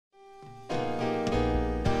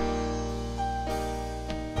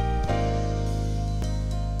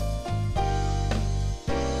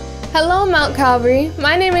Hello, Mount Calvary.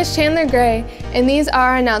 My name is Chandler Gray, and these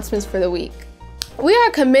are our announcements for the week. We are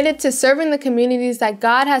committed to serving the communities that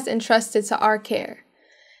God has entrusted to our care.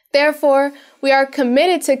 Therefore, we are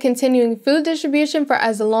committed to continuing food distribution for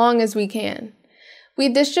as long as we can. We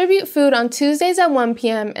distribute food on Tuesdays at 1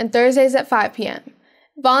 p.m. and Thursdays at 5 p.m.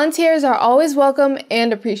 Volunteers are always welcome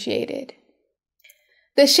and appreciated.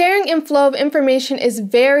 The sharing and flow of information is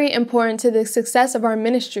very important to the success of our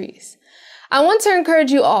ministries. I want to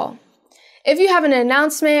encourage you all. If you have an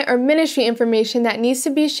announcement or ministry information that needs to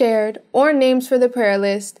be shared or names for the prayer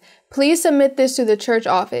list, please submit this to the church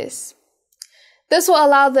office. This will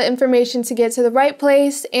allow the information to get to the right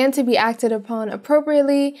place and to be acted upon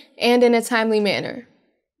appropriately and in a timely manner.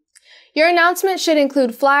 Your announcement should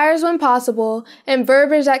include flyers when possible and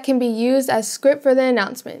verbiage that can be used as script for the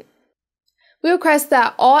announcement. We request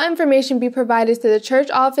that all information be provided to the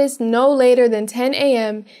church office no later than 10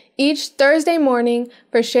 a.m. each Thursday morning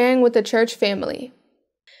for sharing with the church family.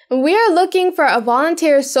 We are looking for a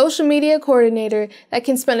volunteer social media coordinator that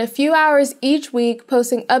can spend a few hours each week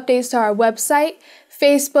posting updates to our website,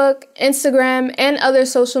 Facebook, Instagram, and other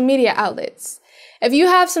social media outlets. If you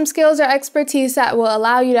have some skills or expertise that will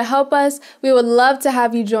allow you to help us, we would love to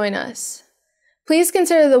have you join us. Please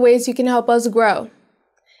consider the ways you can help us grow.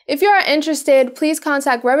 If you are interested, please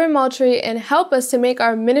contact Reverend Moultrie and help us to make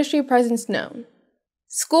our ministry presence known.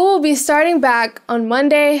 School will be starting back on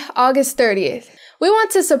Monday, August 30th. We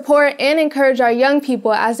want to support and encourage our young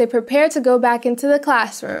people as they prepare to go back into the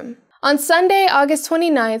classroom. On Sunday, August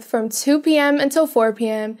 29th, from 2 p.m. until 4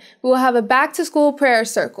 p.m., we will have a back-to-school prayer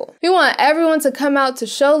circle. We want everyone to come out to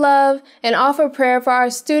show love and offer prayer for our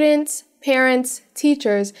students, parents,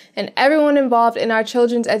 teachers, and everyone involved in our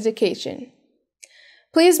children's education.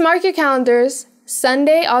 Please mark your calendars,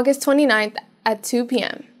 Sunday, August 29th at 2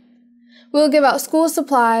 p.m. We will give out school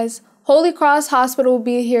supplies, Holy Cross Hospital will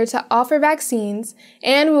be here to offer vaccines,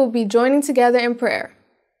 and we will be joining together in prayer.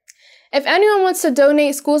 If anyone wants to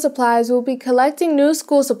donate school supplies, we will be collecting new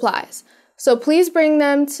school supplies, so please bring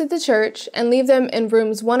them to the church and leave them in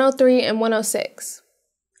rooms 103 and 106.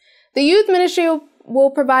 The youth ministry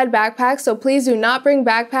will provide backpacks, so please do not bring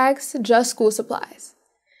backpacks, just school supplies.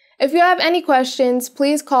 If you have any questions,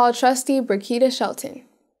 please call Trustee Brakita Shelton.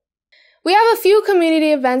 We have a few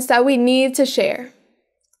community events that we need to share.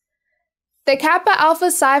 The Kappa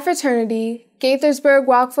Alpha Psi Fraternity, Gaithersburg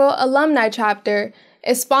Rockville Alumni Chapter,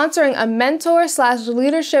 is sponsoring a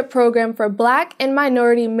mentor/leadership program for Black and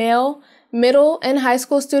minority male, middle, and high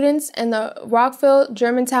school students in the Rockville,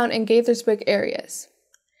 Germantown, and Gaithersburg areas.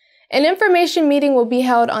 An information meeting will be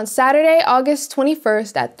held on Saturday, August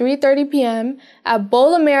 21st at 3:30 p.m. at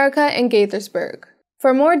Bowl America in Gaithersburg.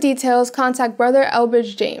 For more details, contact Brother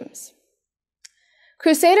Elbridge James.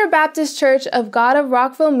 Crusader Baptist Church of God of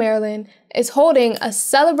Rockville, Maryland is holding a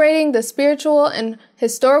Celebrating the Spiritual and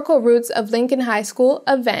Historical Roots of Lincoln High School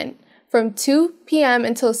event from 2 p.m.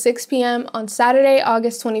 until 6 p.m. on Saturday,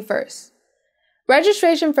 August 21st.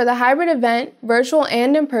 Registration for the hybrid event, virtual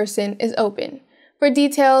and in person, is open. For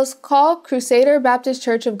details, call Crusader Baptist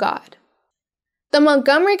Church of God. The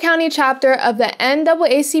Montgomery County chapter of the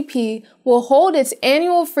NAACP will hold its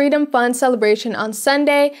annual Freedom Fund celebration on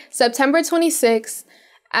Sunday, September 26th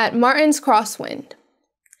at Martin's Crosswind.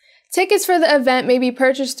 Tickets for the event may be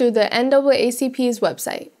purchased through the NAACP's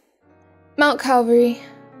website. Mount Calvary.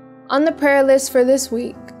 On the prayer list for this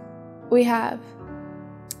week, we have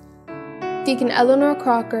Deacon Eleanor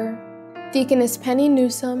Crocker, Deaconess Penny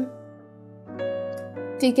Newsom,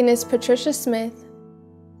 Deaconess Patricia Smith,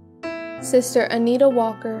 Sister Anita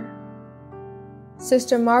Walker,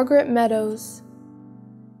 Sister Margaret Meadows,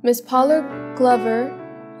 Miss Paula Glover,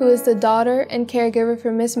 who is the daughter and caregiver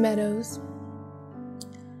for Miss Meadows,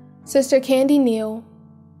 Sister Candy Neal,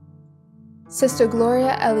 Sister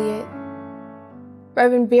Gloria Elliott,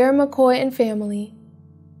 Reverend Vera McCoy and family,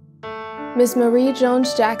 Miss Marie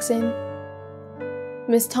Jones Jackson,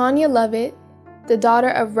 Miss Tanya Lovett, the daughter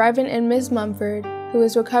of Reverend and Miss Mumford, who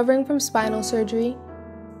is recovering from spinal surgery,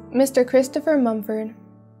 Mr. Christopher Mumford,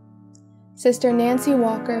 Sister Nancy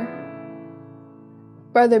Walker,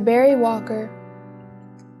 Brother Barry Walker,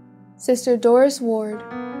 Sister Doris Ward,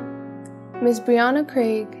 Miss Brianna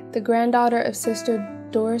Craig, the granddaughter of Sister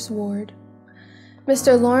Doris Ward,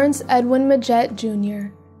 Mr. Lawrence Edwin Majette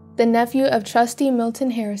Jr., the nephew of Trustee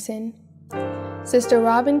Milton Harrison, Sister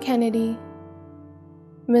Robin Kennedy,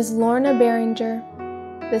 Ms. Lorna Behringer,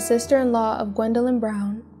 the sister-in-law of Gwendolyn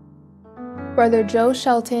Brown, Brother Joe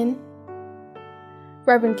Shelton,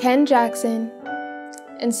 Reverend Ken Jackson,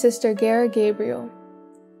 and Sister Gara Gabriel.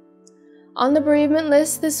 On the bereavement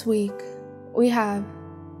list this week, we have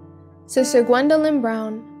Sister Gwendolyn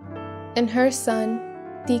Brown and her son,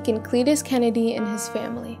 Deacon Cletus Kennedy and his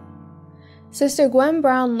family. Sister Gwen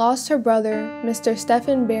Brown lost her brother, Mr.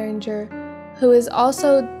 Stephen Behringer, who is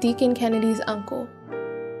also Deacon Kennedy's uncle.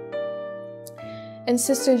 And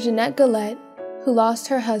Sister Jeanette Gillette, who lost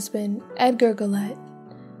her husband, Edgar Gillette.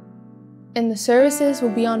 And the services will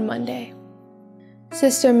be on Monday.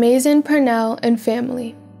 Sister Mason Purnell and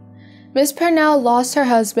family. Miss Purnell lost her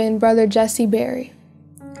husband, Brother Jesse Berry.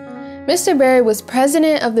 Mr. Berry was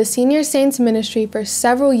president of the Senior Saints Ministry for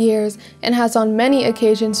several years and has on many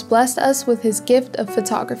occasions blessed us with his gift of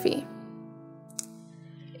photography.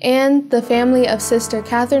 And the family of Sister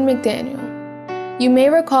Catherine McDaniel. You may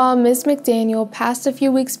recall Ms. McDaniel passed a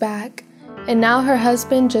few weeks back, and now her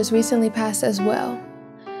husband just recently passed as well.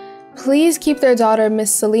 Please keep their daughter,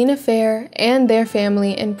 Miss Selena Fair, and their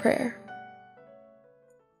family in prayer.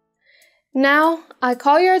 Now, I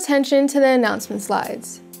call your attention to the announcement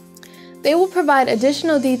slides. They will provide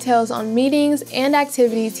additional details on meetings and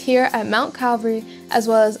activities here at Mount Calvary, as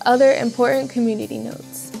well as other important community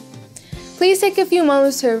notes. Please take a few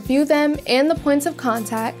moments to review them and the points of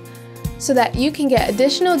contact so that you can get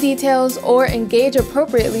additional details or engage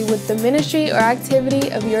appropriately with the ministry or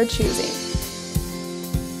activity of your choosing.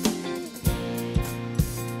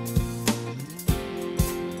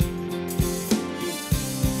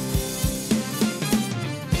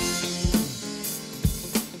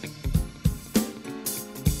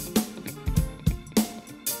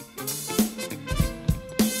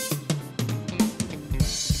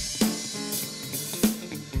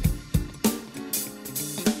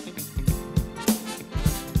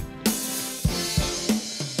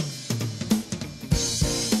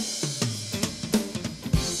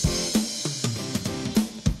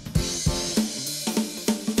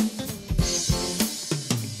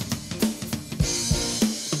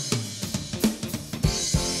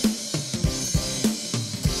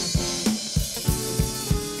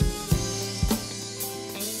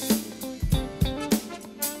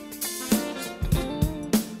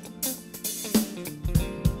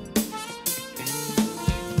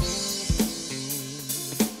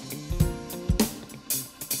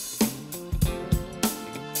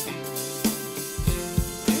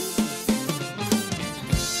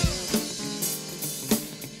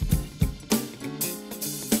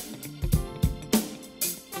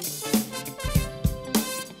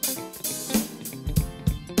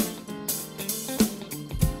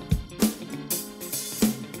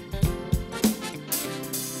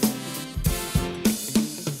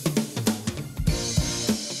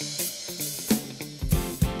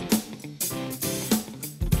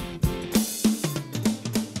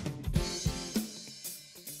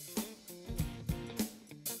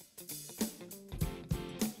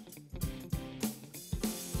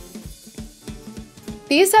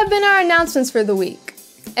 These have been our announcements for the week.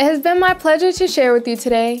 It has been my pleasure to share with you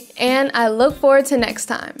today, and I look forward to next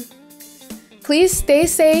time. Please stay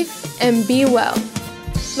safe and be well.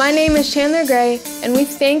 My name is Chandler Gray, and we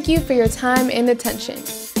thank you for your time and attention.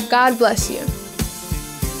 God bless you.